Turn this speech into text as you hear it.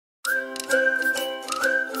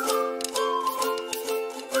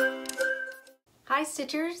Hi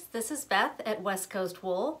Stitchers, this is Beth at West Coast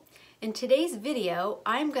Wool. In today's video,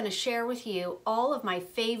 I'm going to share with you all of my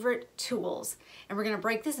favorite tools, and we're going to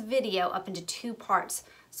break this video up into two parts.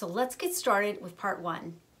 So let's get started with part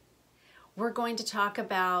one. We're going to talk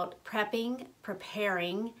about prepping,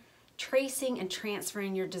 preparing, tracing, and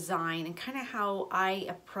transferring your design, and kind of how I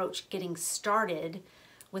approach getting started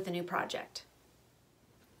with a new project.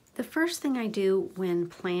 The first thing I do when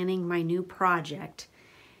planning my new project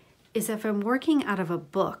is if I'm working out of a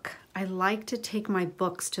book, I like to take my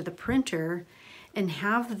books to the printer and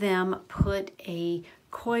have them put a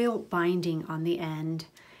coil binding on the end.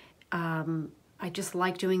 I just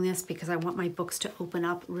like doing this because I want my books to open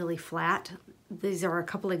up really flat. These are a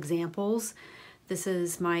couple examples. This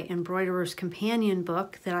is my Embroiderer's Companion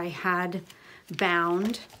book that I had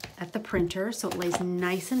bound at the printer, so it lays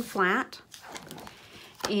nice and flat.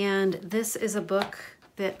 And this is a book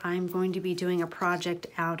that I'm going to be doing a project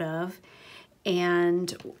out of,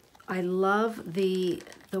 and I love the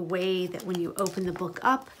way that when you open the book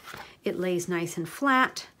up, it lays nice and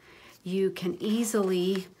flat. You can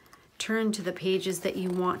easily turn to the pages that you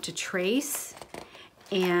want to trace,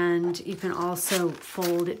 and you can also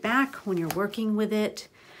fold it back when you're working with it.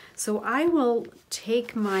 So I will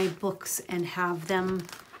take my books and have them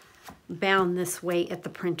bound this way at the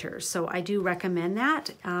printers. So I do recommend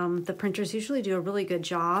that. The printers usually do a really good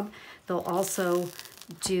job. They'll also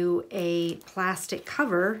do a plastic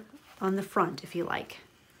cover on the front if you like.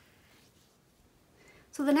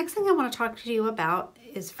 So the next thing I want to talk to you about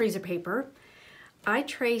is freezer paper. I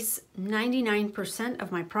trace 99%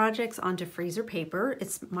 of my projects onto freezer paper.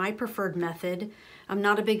 It's my preferred method. I'm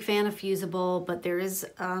not a big fan of Fusible, but there is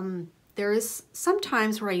some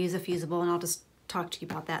times where I use a Fusible, and I'll just talk to you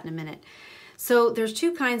about that in a minute. So there's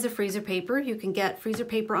two kinds of freezer paper. You can get freezer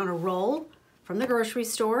paper on a roll from the grocery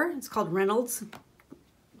store. It's called Reynolds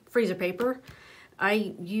freezer paper.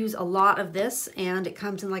 I use a lot of this, and it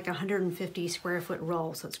comes in like a 150 square foot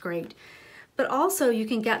roll, so it's great. But also you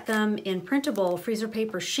can get them in printable freezer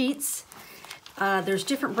paper sheets. There's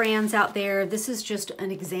different brands out there. This is just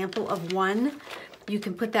an example of one. You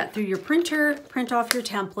can put that through your printer, print off your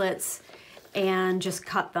templates, and just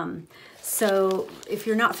cut them. So if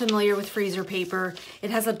you're not familiar with freezer paper,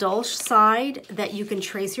 it has a dull side that you can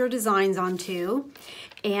trace your designs onto,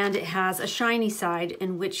 and it has a shiny side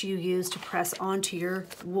in which you use to press onto your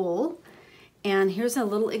wool. And here's a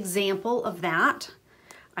little example of that.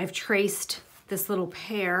 I've traced this little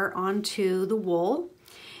pear onto the wool,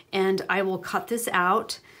 and I will cut this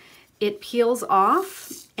out. It peels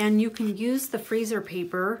off, and you can use the freezer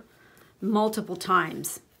paper multiple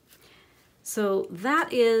times. So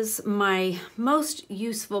that is my most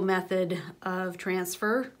useful method of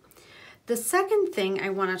transfer. The second thing I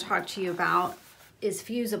want to talk to you about is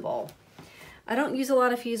Fusible. I don't use a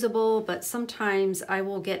lot of Fusible, but sometimes I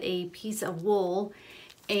will get a piece of wool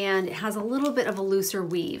and it has a little bit of a looser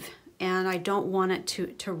weave, and I don't want it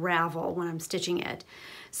to ravel when I'm stitching it.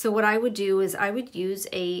 So what I would do is I would use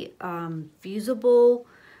a Fusible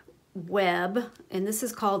Web, and this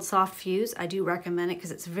is called SoftFuse. I do recommend it because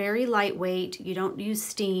it's very lightweight. You don't use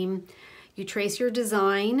steam. You trace your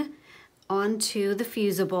design onto the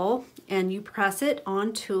Fusible and you press it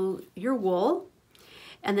onto your wool,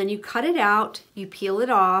 and then you cut it out, you peel it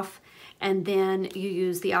off, and then you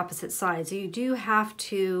use the opposite side. So you do have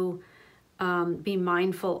to be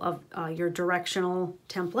mindful of your directional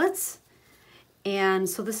templates. And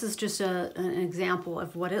so this is just an example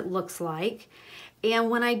of what it looks like.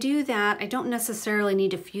 And when I do that, I don't necessarily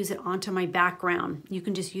need to fuse it onto my background. You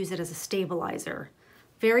can just use it as a stabilizer.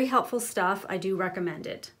 Very helpful stuff. I do recommend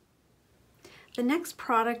it. The next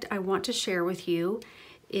product I want to share with you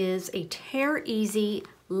is a Tear Easy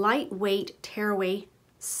lightweight tearaway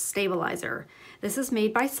stabilizer. This is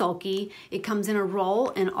made by Sulky. It comes in a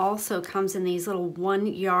roll and also comes in these little 1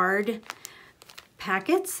 yard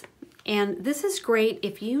packets. And this is great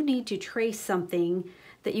if you need to trace something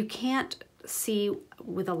that you can't see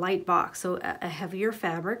with a light box. So a heavier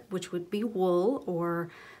fabric, which would be wool or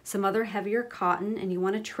some other heavier cotton, and you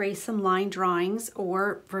want to trace some line drawings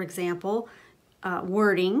or, for example,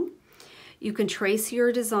 wording. You can trace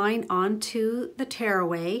your design onto the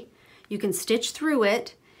tearaway. You can stitch through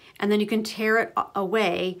it, and then you can tear it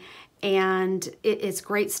away, and it's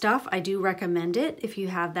great stuff. I do recommend it if you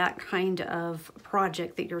have that kind of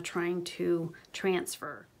project that you're trying to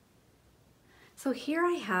transfer. So here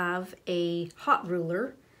I have a hot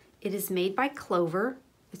ruler. It is made by Clover.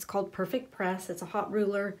 It's called Perfect Press. It's a hot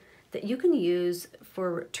ruler that you can use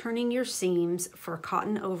for turning your seams for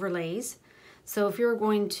cotton overlays. So if you're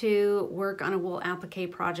going to work on a wool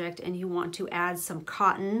applique project and you want to add some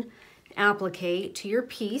cotton applique to your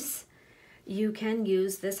piece, you can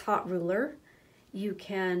use this hot ruler. You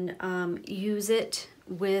can use it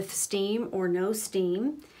with steam or no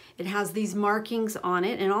steam. It has these markings on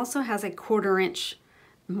it and also has a 1/4 inch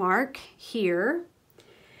mark here.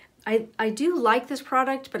 I do like this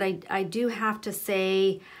product, but I do have to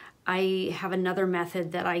say I have another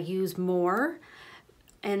method that I use more.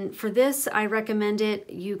 And for this, I recommend it.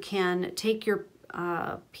 You can take your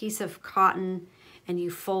piece of cotton and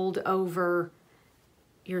you fold over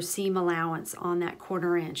your seam allowance on that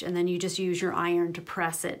 1/4 inch, and then you just use your iron to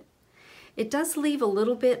press it. It does leave a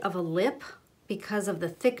little bit of a lip because of the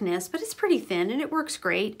thickness, but it's pretty thin and it works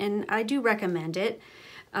great, and I do recommend it.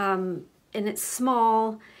 And it's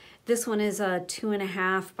small. This one is a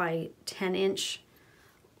 2.5 by 10 inch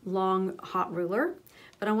long hot ruler,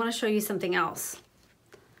 but I want to show you something else.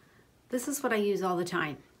 This is what I use all the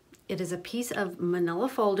time. It is a piece of manila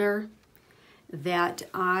folder that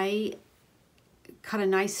I cut a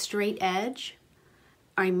nice straight edge.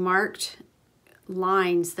 I marked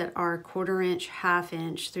lines that are 1/4 inch, 1/2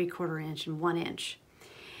 inch, 3/4 inch, and 1 inch.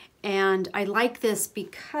 And I like this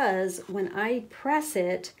because when I press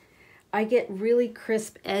it, I get really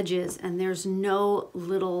crisp edges and there's no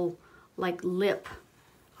little like lip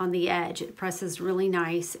on the edge. It presses really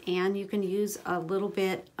nice, and you can use a little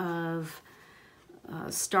bit of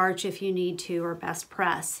starch if you need to, or best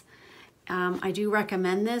press. I do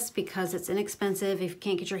recommend this because it's inexpensive. If you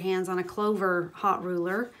can't get your hands on a Clover hot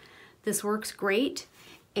ruler, this works great.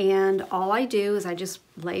 And all I do is I just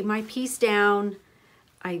lay my piece down,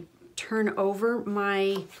 I turn over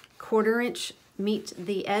my 1/4 inch, meet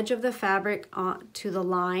the edge of the fabric to the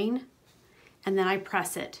line, and then I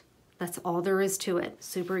press it. That's all there is to it.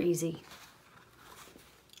 Super easy.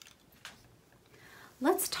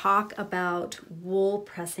 Let's talk about wool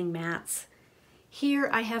pressing mats. Here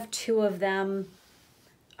I have 2 of them.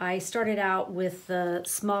 I started out with the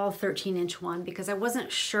small 13-inch one because I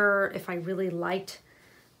wasn't sure if I really liked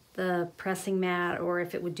the pressing mat or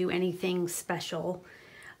if it would do anything special.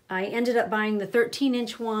 I ended up buying the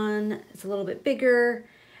 13-inch one. It's a little bit bigger.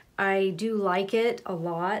 I do like it a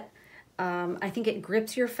lot. I think it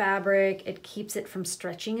grips your fabric, it keeps it from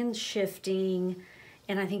stretching and shifting,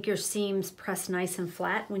 and I think your seams press nice and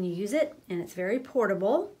flat when you use it, and it's very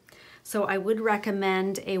portable. So I would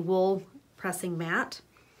recommend a wool pressing mat.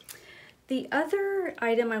 The other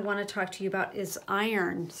item I want to talk to you about is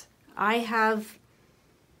irons. I have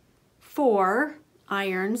 4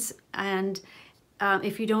 irons, and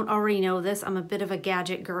if you don't already know this, I'm a bit of a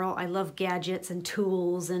gadget girl. I love gadgets and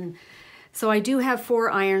tools, and so I do have 4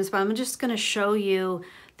 irons, but I'm just going to show you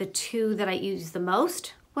the 2 that I use the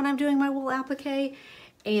most when I'm doing my wool applique,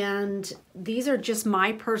 and these are just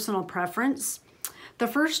my personal preference. The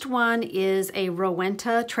first one is a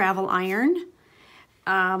Rowenta travel iron.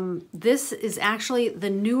 This is actually the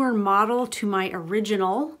newer model to my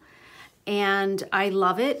original, and I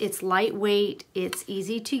love it. It's lightweight, it's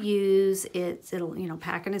easy to use, it'll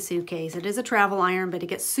pack in a suitcase. It is a travel iron, but it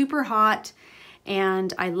gets super hot,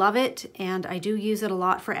 and I love it, and I do use it a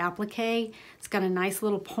lot for applique. It's got a nice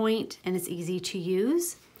little point, and it's easy to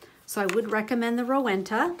use. So I would recommend the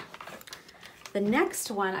Rowenta. The next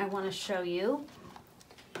one I want to show you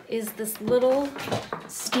is this little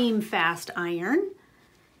SteamFast iron.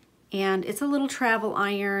 And it's a little travel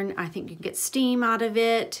iron. I think you can get steam out of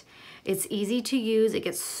it. It's easy to use. It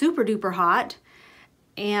gets super duper hot.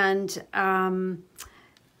 And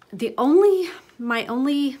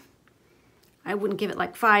I wouldn't give it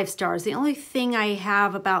like 5 stars. The only thing I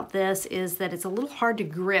have about this is that it's a little hard to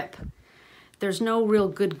grip. There's no real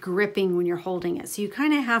good gripping when you're holding it. So you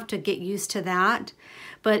kind of have to get used to that.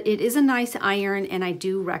 But it is a nice iron, and I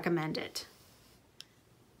do recommend it.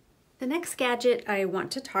 The next gadget I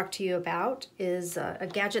want to talk to you about is a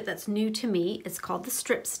gadget that's new to me. It's called the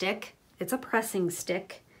strip stick. It's a pressing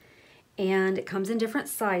stick, and it comes in different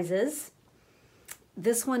sizes.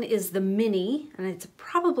 This one is the mini, and it's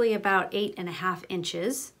probably about 8.5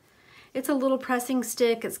 inches. It's a little pressing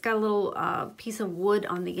stick. It's got a little piece of wood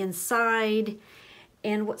on the inside.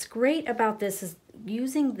 And what's great about this is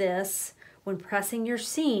using this when pressing your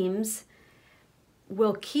seams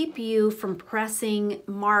will keep you from pressing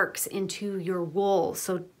marks into your wool.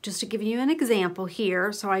 So just to give you an example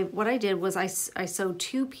here, so what I did was I sewed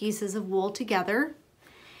 2 pieces of wool together,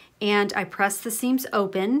 and I pressed the seams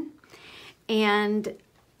open. And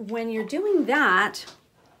when you're doing that,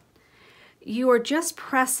 you are just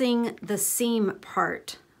pressing the seam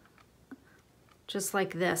part, just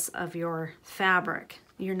like this, of your fabric.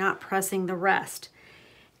 You're not pressing the rest.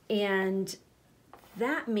 And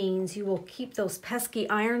that means you will keep those pesky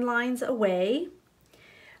iron lines away.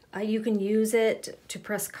 You can use it to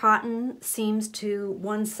press cotton seams to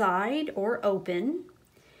one side or open,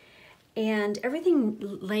 and everything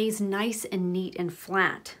lays nice and neat and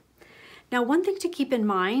flat. Now, one thing to keep in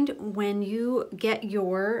mind when you get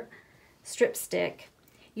your strip stick,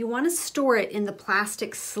 you want to store it in the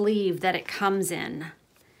plastic sleeve that it comes in.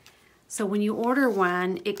 So when you order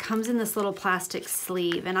one, it comes in this little plastic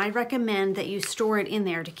sleeve, and I recommend that you store it in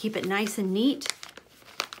there to keep it nice and neat.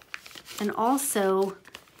 And also,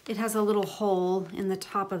 it has a little hole in the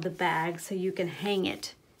top of the bag so you can hang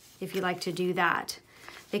it if you like to do that.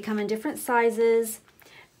 They come in different sizes,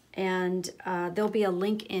 and there'll be a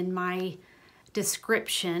link in my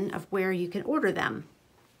description of where you can order them.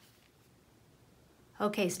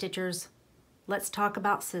 Okay, Stitchers, let's talk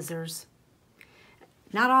about scissors.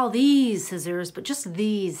 Not all these scissors, but just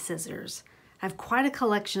these scissors. I have quite a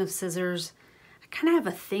collection of scissors. I kind of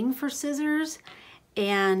have a thing for scissors,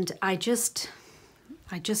 and I just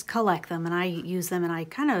collect them, and I use them, and I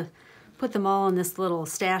kind of put them all in this little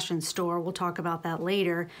stash and store. We'll talk about that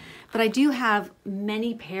later. But I do have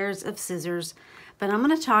many pairs of scissors, but I'm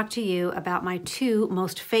going to talk to you about my two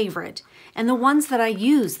most favorite and the ones that I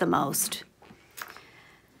use the most.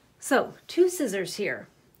 So, two scissors here.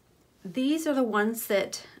 These are the ones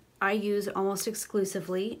that I use almost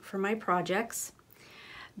exclusively for my projects.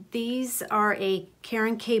 These are a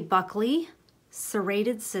Karen K. Buckley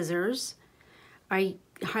serrated scissors. I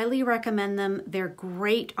highly recommend them. They're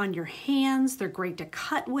great on your hands. They're great to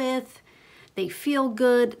cut with. They feel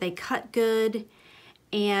good. They cut good.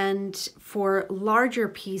 And for larger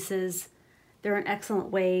pieces, they're an excellent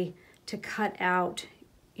way to cut out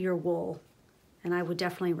your wool. And I would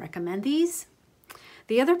definitely recommend these.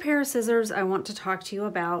 The other pair of scissors I want to talk to you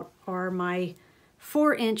about are my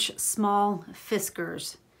 4-inch small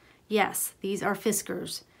Fiskars. Yes, these are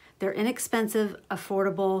Fiskars. They're inexpensive,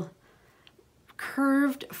 affordable,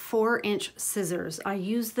 curved 4-inch scissors. I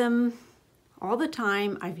use them all the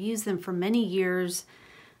time. I've used them for many years.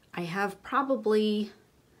 I have probably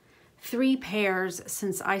 3 pairs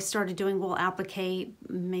since I started doing wool applique,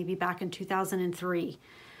 maybe back in 2003.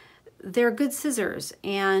 They're good scissors,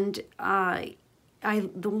 and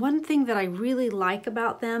the one thing that I really like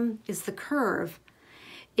about them is the curve.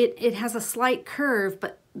 It has a slight curve,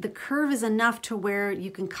 but the curve is enough to where you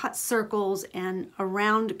can cut circles and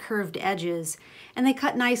around curved edges, and they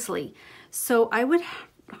cut nicely. So I would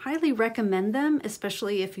highly recommend them,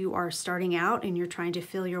 especially if you are starting out and you're trying to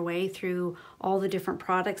feel your way through all the different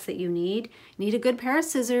products that you need. Need a good pair of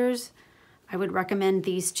scissors. I would recommend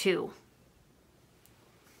these two.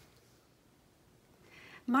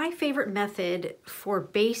 My favorite method for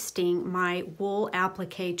basting my wool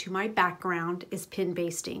applique to my background is pin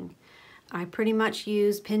basting. I pretty much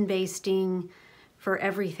use pin basting for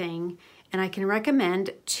everything, and I can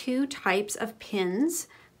recommend 2 types of pins.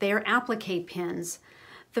 They are applique pins.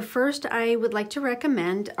 The first I would like to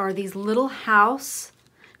recommend are these Little House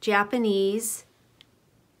Japanese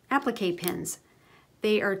applique pins.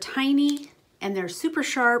 They are tiny and they're super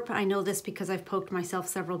sharp. I know this because I've poked myself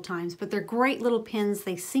several times, but they're great little pins.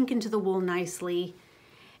 They sink into the wool nicely,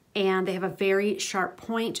 and they have a very sharp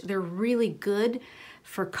point. They're really good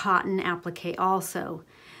for cotton applique also.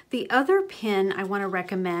 The other pin I want to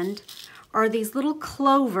recommend are these little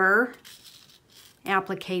Clover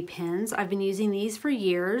applique pins. I've been using these for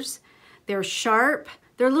years. They're sharp.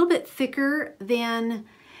 They're a little bit thicker than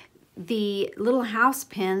the Little House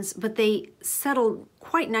pins, but they settle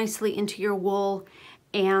quite nicely into your wool,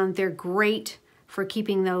 and they're great for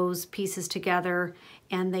keeping those pieces together,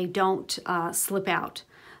 and they don't slip out.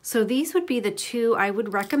 So these would be the 2 I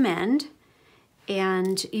would recommend,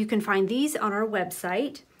 and you can find these on our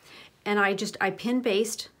website. And I pin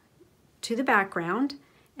baste to the background,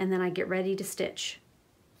 and then I get ready to stitch.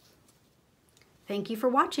 Thank you for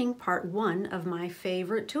watching part 1 of my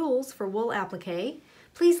favorite tools for wool applique.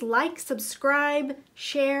 Please like, subscribe,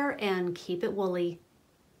 share, and keep it woolly.